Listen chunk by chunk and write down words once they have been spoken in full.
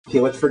Okay,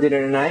 what's for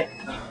dinner tonight?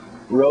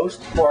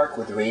 Roast pork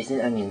with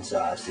raisin onion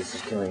sauce. This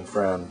is coming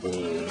from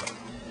the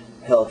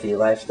Healthy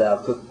Lifestyle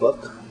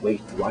Cookbook,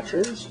 Weight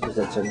Watchers, because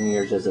that's our New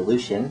Year's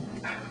resolution.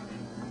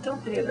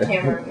 Don't video the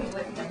camera.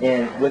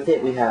 And with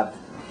it we have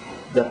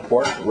the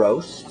pork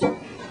roast.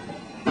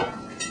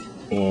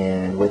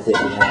 And with it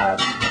we have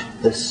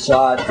the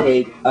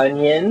sauteed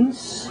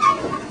onions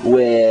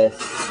with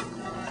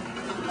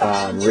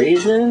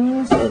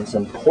raisins and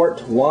some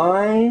port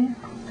wine.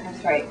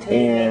 That's right.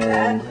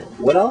 And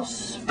what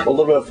else? A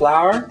little bit of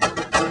flour.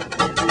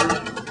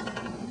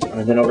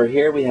 And then over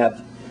here we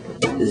have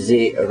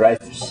the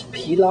rice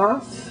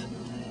pilaf.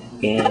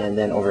 And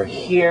then over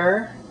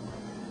here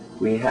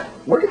we have...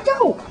 Where'd it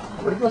go?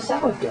 Where did the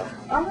salad go?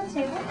 On the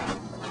table.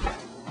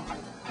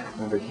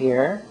 Over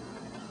here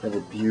we have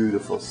a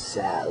beautiful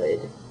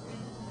salad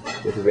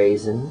with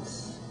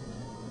raisins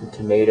and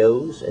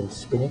tomatoes and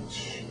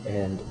spinach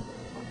and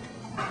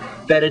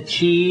feta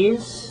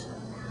cheese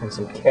and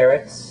some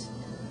carrots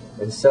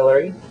and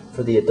celery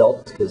for the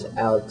adults, because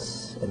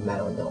Alex and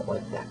Madeline don't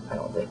like that, I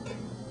don't think.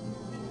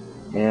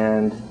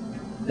 And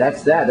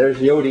that's that. There's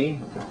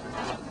Yodi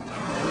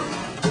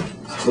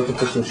looking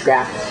for some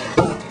scraps.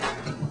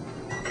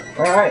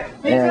 Alright.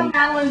 Please tell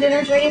Madeline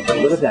dinner's ready,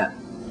 please. Look at that.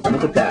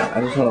 Look at that.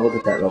 I just want to look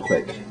at that real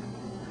quick.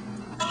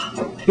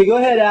 Okay, go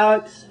ahead,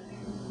 Alex.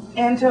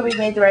 And Toby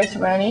made the rice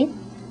roni.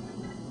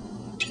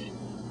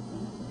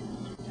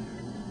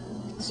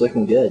 It's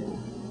looking good.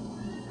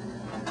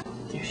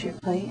 There's your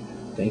plate.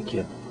 Thank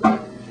you.